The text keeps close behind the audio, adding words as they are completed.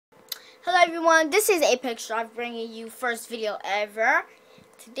Hello everyone, this is Apex Drive bringing you first video ever.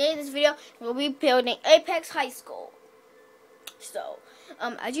 Today in this video, we'll be building Apex High School. So,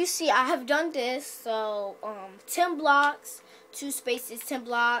 as you see, I have done this. So, 10 blocks, 2 spaces, 10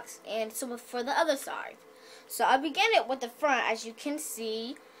 blocks, and some for the other side. So, I'll begin it with the front, as you can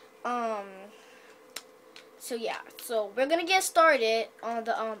see. So yeah, so we're gonna get started on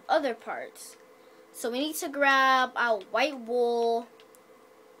the other parts. So we need to grab our white wool,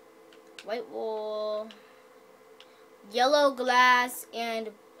 yellow glass, and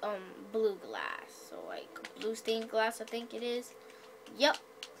blue glass. So like blue stained glass, I think it is. Yep.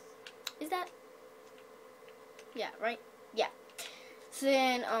 Is that? Yeah, right? Yeah. So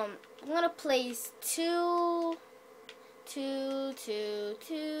then I'm gonna place two, and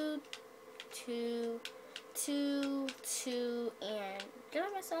did I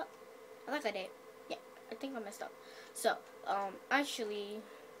mess up? I think I did. Yeah, I think I messed up. So, actually,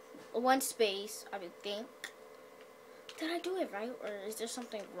 one space, I would think. Did I do it right, or is there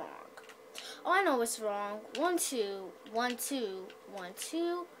something wrong? Oh, I know what's wrong. 1, 2, 1, 2, 1,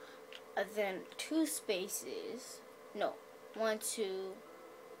 2, and then 2 spaces. No, 1, 2,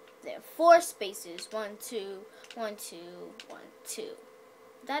 then 4 spaces. 1, 2, 1, 2, 1, 2. Is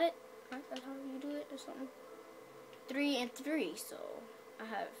that it? Right? That's how you do it, or something? 3 and 3. So I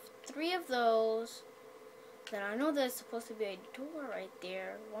have 3 of those. Then I know there's supposed to be a door right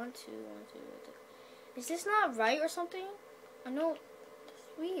there. 1, 2, 1, 2. Is this not right or something? I know it's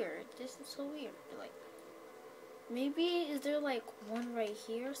weird. This is so weird. Like, maybe is there like one right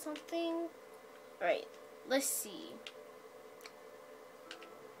here or something? All right, let's see.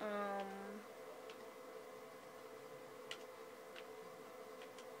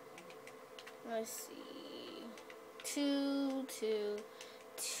 Let's see. 2, 2,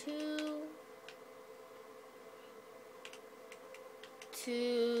 2.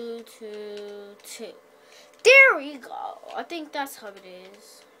 2, 2, 2. There we go. I think that's how it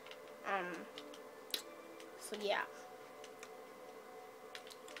is. So yeah.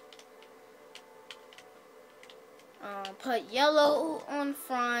 Put yellow on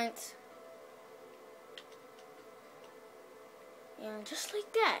front. And just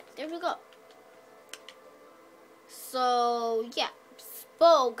like that. There we go. So yeah.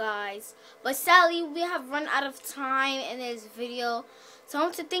 Spoil, guys, but sadly we have run out of time in this video, so I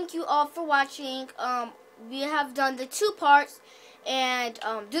want to thank you all for watching. We have done the 2 parts, and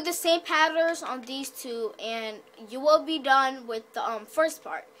do the same patterns on these 2, and you will be done with the first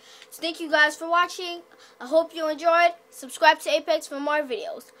part. So thank you guys for watching. I hope you enjoyed. Subscribe to Apex for more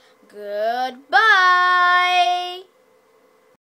videos. Goodbye.